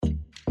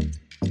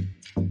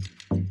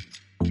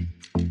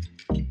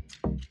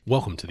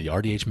Welcome to the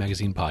RDH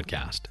Magazine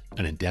podcast,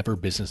 an Endeavor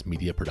Business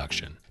Media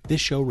production. This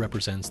show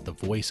represents the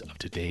voice of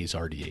today's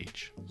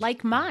RDH.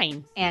 Like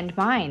mine. And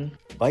mine.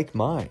 Like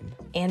mine.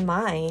 And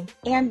mine.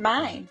 And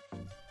mine.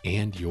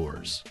 And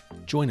yours.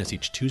 Join us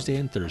each Tuesday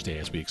and Thursday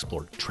as we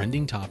explore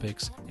trending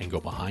topics and go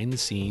behind the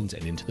scenes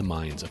and into the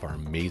minds of our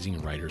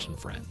amazing writers and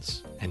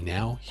friends. And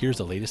now, here's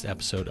the latest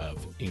episode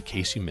of In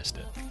Case You Missed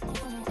It.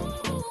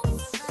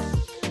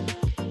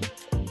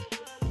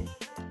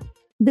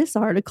 This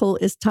article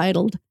is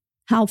titled,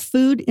 How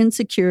Food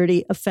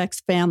Insecurity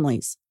Affects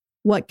Families,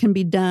 What Can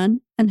Be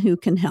Done, and Who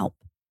Can Help.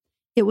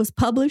 It was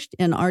published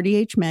in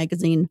RDH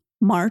Magazine,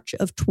 March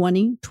of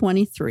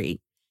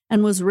 2023,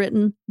 and was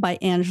written by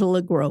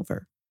Angela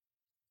Grover.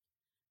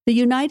 The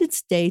United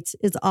States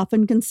is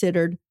often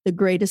considered the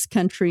greatest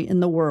country in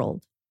the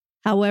world.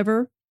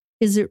 However,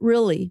 is it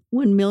really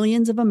when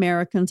millions of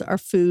Americans are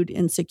food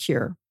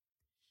insecure?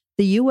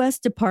 The U.S.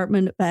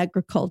 Department of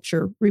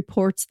Agriculture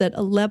reports that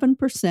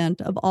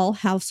 11% of all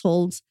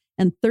households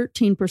and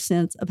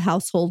 13% of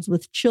households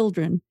with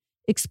children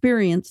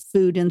experience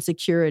food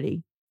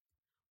insecurity.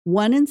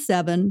 1 in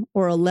 7,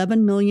 or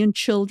 11 million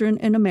children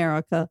in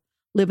America,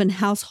 live in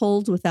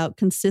households without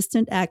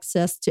consistent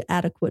access to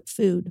adequate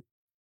food.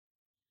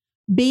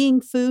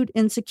 Being food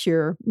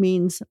insecure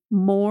means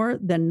more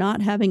than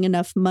not having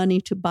enough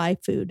money to buy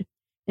food.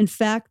 In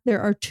fact,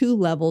 there are 2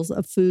 levels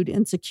of food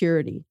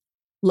insecurity,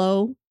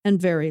 low and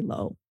very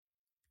low.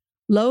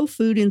 Low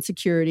food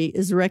insecurity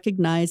is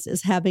recognized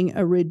as having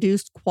a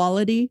reduced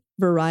quality,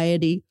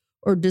 variety,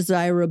 or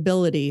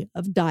desirability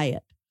of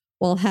diet,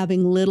 while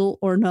having little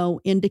or no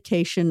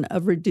indication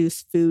of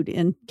reduced food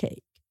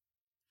intake.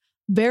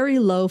 Very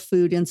low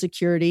food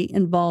insecurity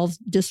involves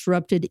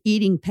disrupted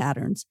eating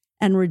patterns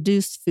and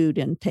reduced food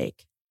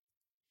intake.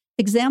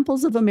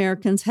 Examples of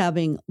Americans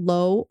having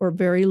low or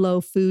very low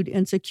food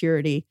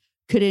insecurity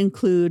could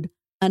include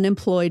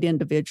unemployed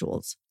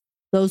individuals,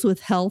 those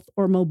with health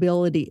or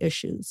mobility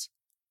issues,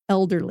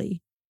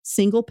 elderly,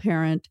 single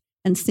parent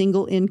and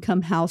single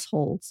income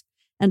households,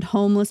 and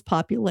homeless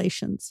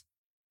populations.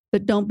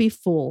 But don't be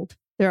fooled.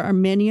 There are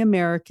many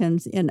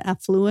Americans in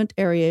affluent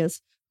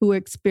areas who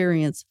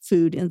experience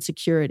food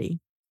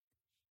insecurity.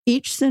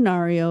 Each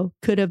scenario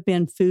could have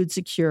been food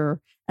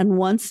secure, and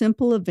one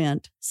simple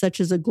event, such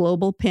as a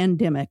global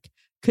pandemic,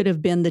 could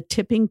have been the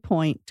tipping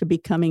point to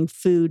becoming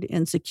food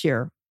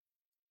insecure.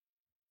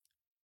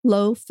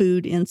 Low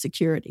food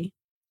insecurity.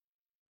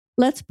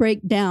 Let's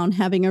break down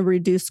having a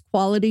reduced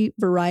quality,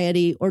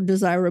 variety, or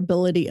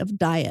desirability of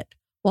diet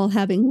while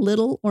having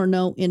little or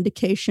no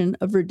indication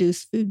of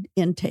reduced food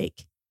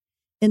intake.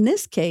 In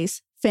this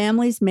case,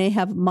 families may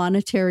have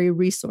monetary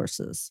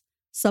resources,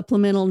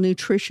 Supplemental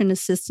Nutrition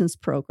Assistance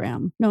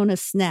Program, known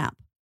as SNAP,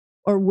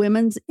 or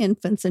Women's,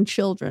 Infants, and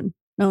Children,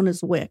 known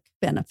as WIC,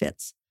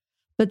 benefits,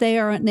 but they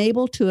are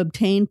unable to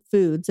obtain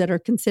foods that are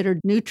considered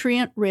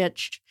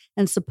nutrient-rich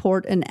and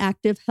support an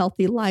active,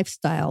 healthy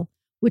lifestyle,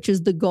 which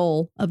is the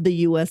goal of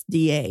the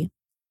USDA.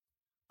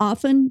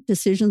 Often,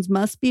 decisions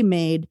must be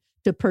made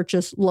to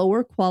purchase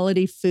lower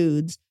quality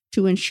foods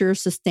to ensure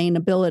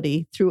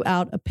sustainability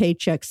throughout a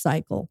paycheck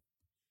cycle.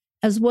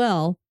 As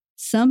well,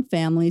 some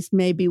families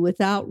may be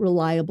without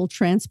reliable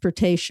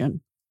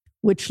transportation,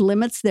 which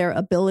limits their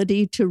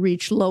ability to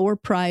reach lower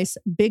price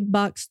big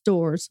box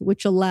stores,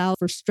 which allow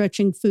for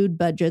stretching food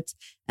budgets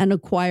and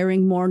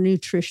acquiring more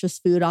nutritious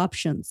food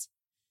options.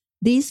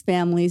 These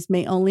families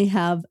may only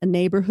have a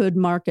neighborhood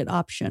market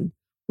option,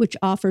 which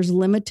offers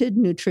limited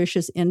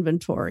nutritious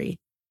inventory.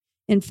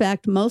 In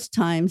fact, most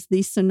times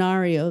these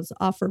scenarios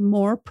offer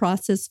more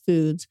processed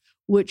foods,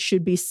 which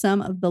should be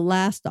some of the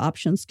last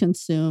options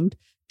consumed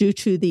due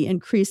to the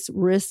increased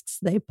risks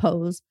they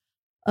pose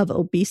of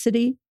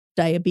obesity,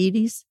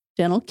 diabetes,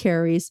 dental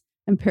caries,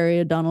 and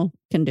periodontal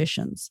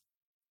conditions.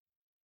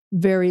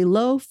 Very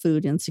low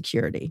food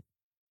insecurity.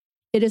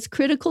 It is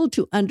critical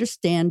to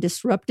understand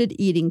disrupted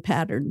eating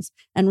patterns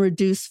and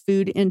reduce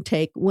food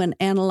intake when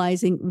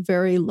analyzing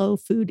very low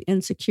food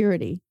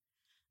insecurity.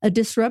 A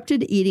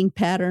disrupted eating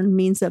pattern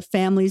means that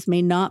families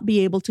may not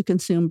be able to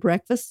consume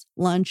breakfast,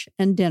 lunch,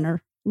 and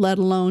dinner, let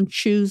alone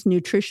choose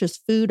nutritious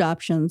food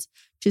options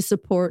to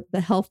support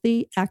the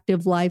healthy,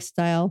 active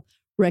lifestyle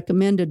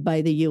recommended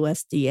by the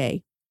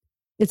USDA.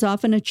 It's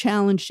often a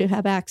challenge to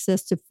have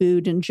access to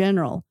food in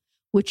general,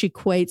 which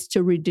equates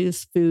to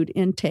reduced food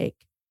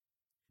intake.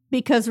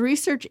 Because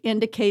research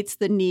indicates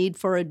the need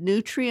for a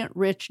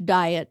nutrient-rich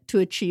diet to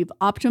achieve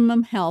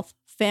optimum health,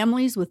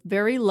 families with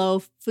very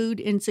low food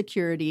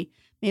insecurity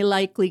may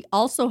likely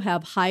also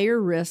have higher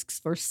risks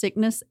for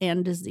sickness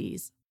and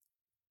disease.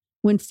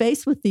 When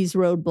faced with these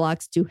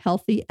roadblocks to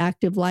healthy,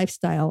 active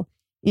lifestyle,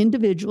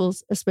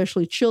 individuals,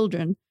 especially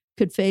children,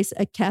 could face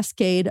a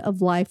cascade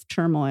of life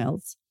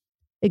turmoils.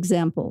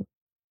 Example,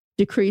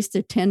 decreased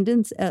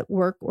attendance at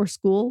work or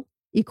school,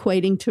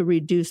 equating to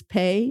reduced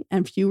pay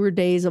and fewer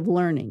days of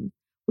learning,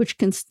 which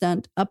can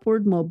stunt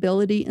upward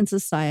mobility in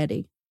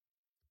society.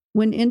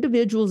 When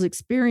individuals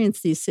experience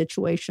these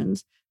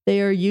situations,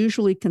 they are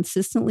usually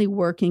consistently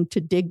working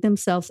to dig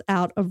themselves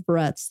out of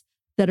ruts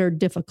that are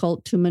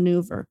difficult to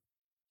maneuver.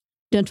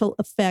 dental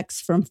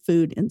effects from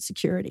food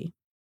insecurity.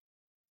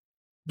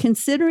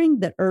 Considering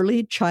that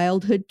early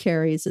childhood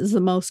caries is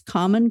the most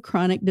common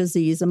chronic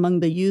disease among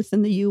the youth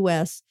in the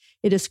U.S.,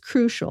 it is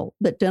crucial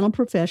that dental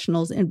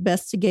professionals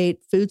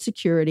investigate food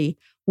security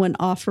when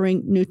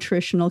offering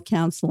nutritional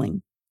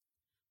counseling.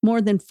 More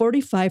than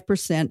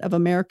 45% of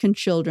American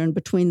children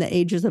between the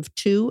ages of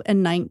 2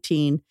 and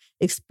 19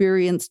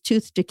 experience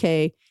tooth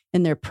decay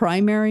in their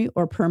primary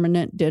or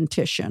permanent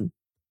dentition.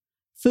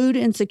 Food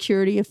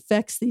insecurity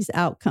affects these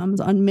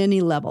outcomes on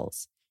many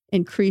levels: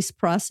 increased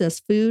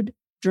processed food,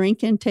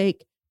 drink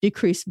intake,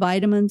 decreased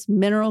vitamins,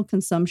 mineral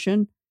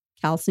consumption,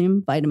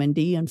 calcium, vitamin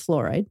D, and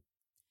fluoride,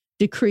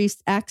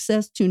 decreased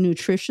access to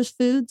nutritious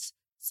foods,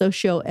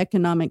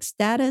 socioeconomic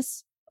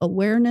status,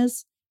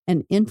 awareness,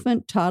 and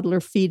infant-toddler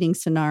feeding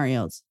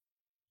scenarios.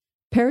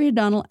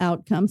 Periodontal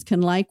outcomes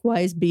can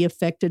likewise be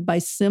affected by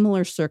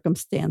similar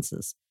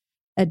circumstances.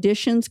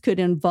 Additions could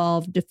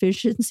involve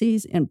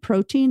deficiencies in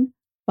protein,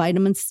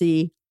 vitamin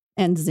C,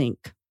 and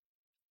zinc.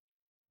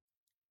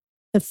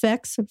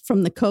 Effects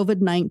from the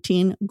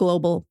COVID-19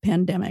 global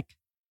pandemic.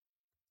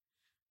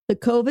 The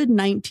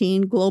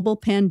COVID-19 global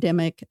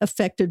pandemic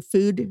affected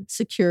food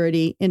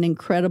security in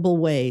incredible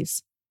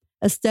ways.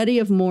 A study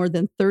of more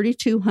than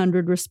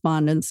 3,200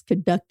 respondents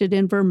conducted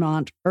in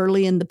Vermont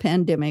early in the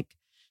pandemic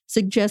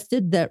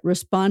suggested that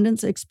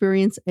respondents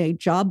experienced a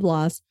job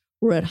loss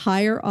were at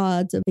higher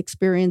odds of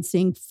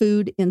experiencing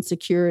food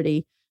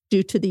insecurity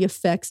due to the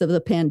effects of the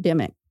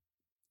pandemic.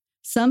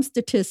 Some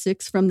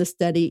statistics from the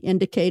study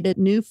indicated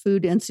new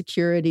food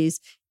insecurities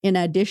in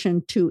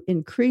addition to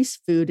increased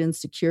food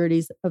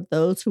insecurities of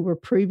those who were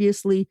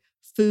previously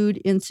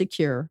food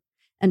insecure,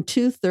 and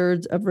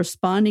 2/3 of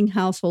responding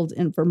households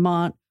in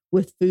Vermont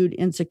with food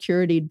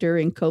insecurity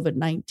during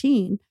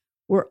COVID-19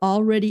 were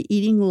already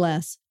eating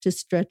less to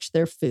stretch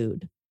their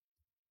food.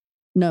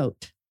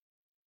 Note: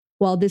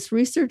 while this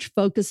research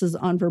focuses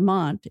on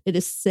Vermont, it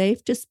is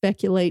safe to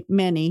speculate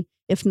many,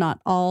 if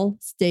not all,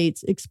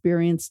 states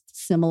experienced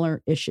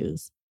similar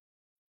issues.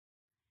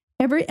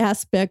 Every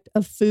aspect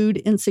of food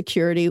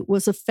insecurity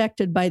was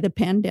affected by the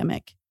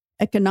pandemic: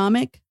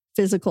 economic,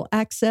 physical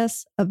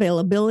access,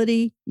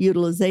 availability,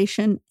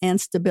 utilization,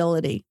 and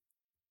stability.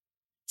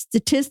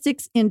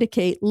 Statistics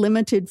indicate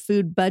limited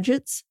food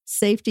budgets,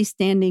 safety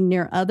standing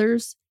near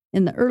others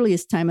in the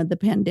earliest time of the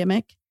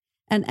pandemic,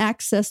 and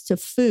access to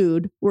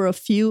food were a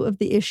few of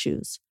the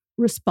issues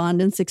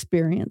respondents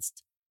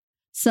experienced.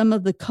 Some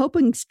of the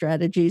coping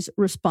strategies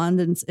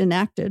respondents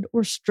enacted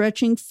were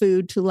stretching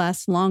food to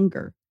last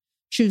longer,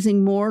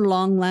 choosing more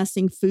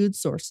long-lasting food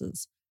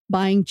sources,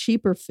 buying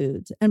cheaper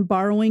foods, and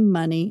borrowing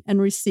money and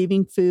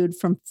receiving food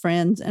from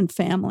friends and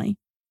family.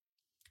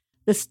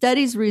 The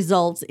study's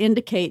results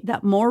indicate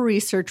that more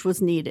research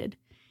was needed,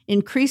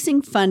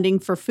 increasing funding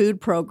for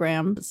food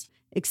programs,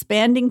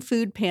 expanding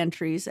food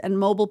pantries and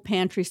mobile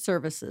pantry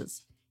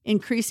services,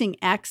 increasing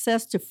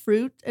access to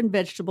fruit and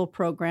vegetable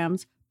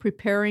programs,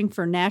 preparing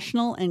for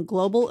national and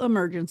global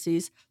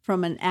emergencies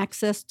from an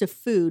access to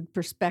food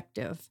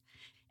perspective,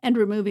 and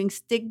removing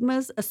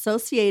stigmas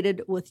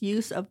associated with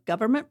use of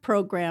government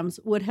programs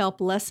would help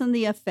lessen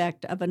the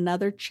effect of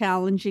another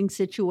challenging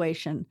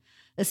situation,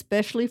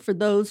 especially for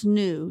those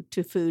new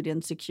to food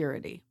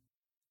insecurity.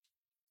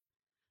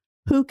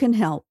 Who can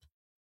help?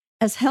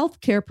 As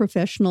healthcare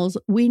professionals,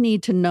 we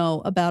need to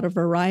know about a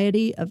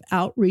variety of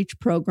outreach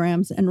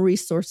programs and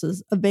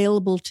resources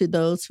available to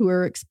those who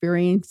are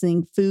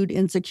experiencing food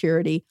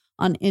insecurity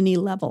on any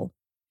level.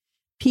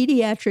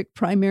 Pediatric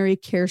primary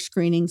care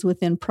screenings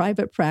within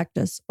private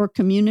practice or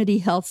community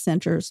health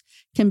centers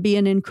can be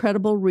an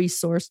incredible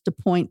resource to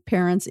point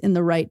parents in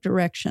the right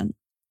direction.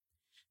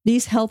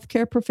 These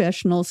healthcare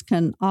professionals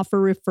can offer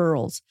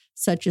referrals,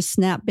 such as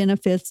SNAP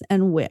benefits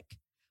and WIC,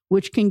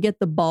 which can get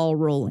the ball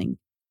rolling.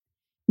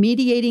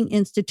 Mediating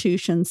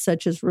institutions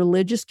such as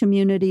religious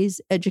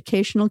communities,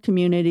 educational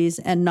communities,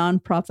 and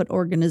nonprofit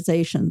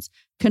organizations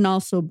can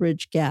also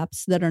bridge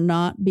gaps that are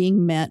not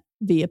being met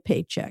via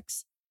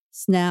paychecks,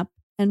 SNAP,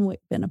 and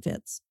WIC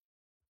benefits.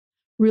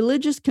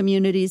 Religious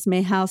communities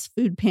may house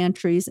food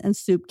pantries and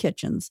soup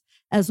kitchens,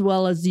 as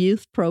well as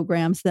youth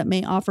programs that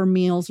may offer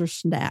meals or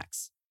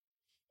snacks.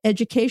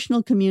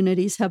 Educational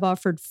communities have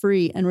offered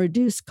free and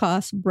reduced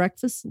cost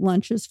breakfast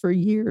lunches for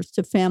years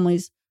to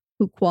families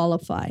who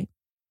qualify.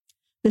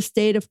 The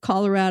state of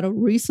Colorado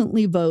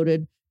recently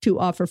voted to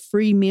offer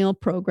free meal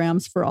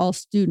programs for all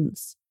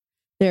students.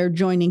 They are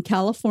joining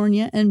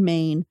California and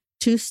Maine,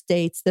 two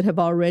states that have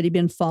already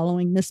been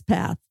following this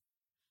path.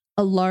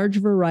 A large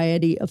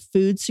variety of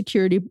food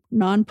security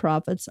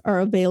nonprofits are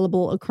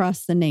available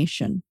across the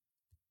nation.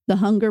 The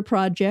Hunger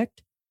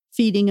Project,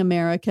 Feeding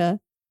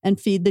America,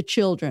 and Feed the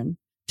Children,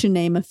 to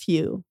name a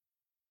few.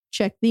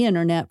 Check the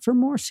internet for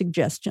more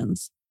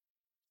suggestions.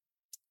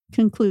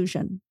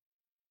 Conclusion.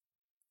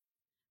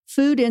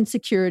 Food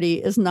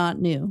insecurity is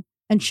not new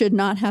and should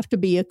not have to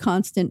be a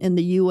constant in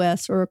the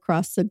U.S. or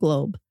across the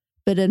globe,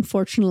 but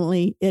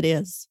unfortunately it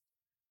is.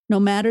 No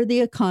matter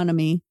the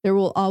economy, there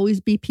will always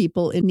be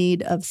people in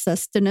need of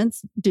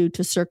sustenance due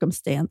to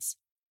circumstance,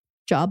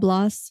 job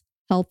loss,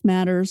 health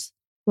matters,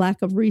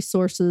 lack of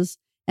resources,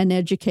 and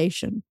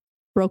education,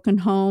 broken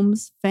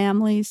homes,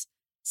 families,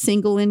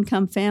 single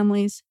income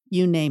families,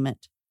 you name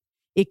it.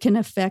 It can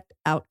affect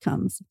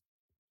outcomes.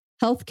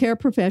 Healthcare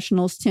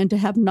professionals tend to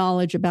have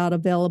knowledge about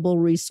available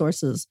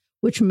resources,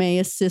 which may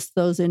assist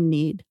those in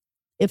need.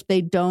 If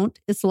they don't,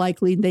 it's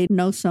likely they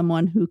know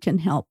someone who can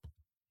help.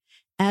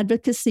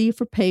 Advocacy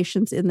for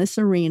patients in this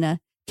arena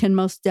can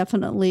most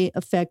definitely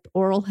affect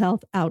oral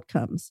health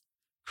outcomes.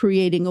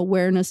 Creating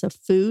awareness of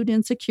food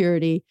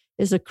insecurity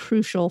is a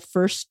crucial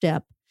first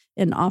step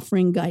in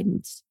offering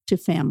guidance to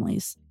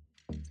families.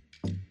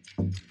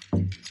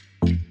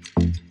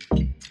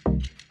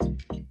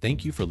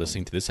 Thank you for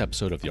listening to this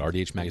episode of the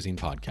RDH Magazine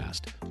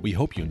podcast. We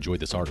hope you enjoyed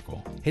this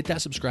article. Hit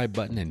that subscribe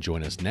button and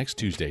join us next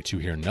Tuesday to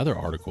hear another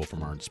article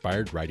from our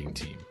inspired writing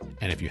team.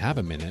 And if you have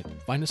a minute,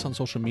 find us on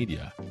social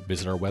media,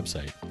 visit our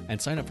website,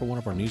 and sign up for one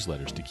of our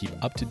newsletters to keep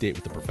up to date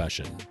with the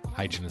profession.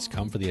 Hygienists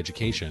come for the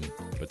education,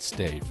 but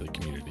stay for the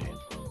community.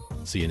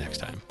 See you next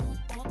time.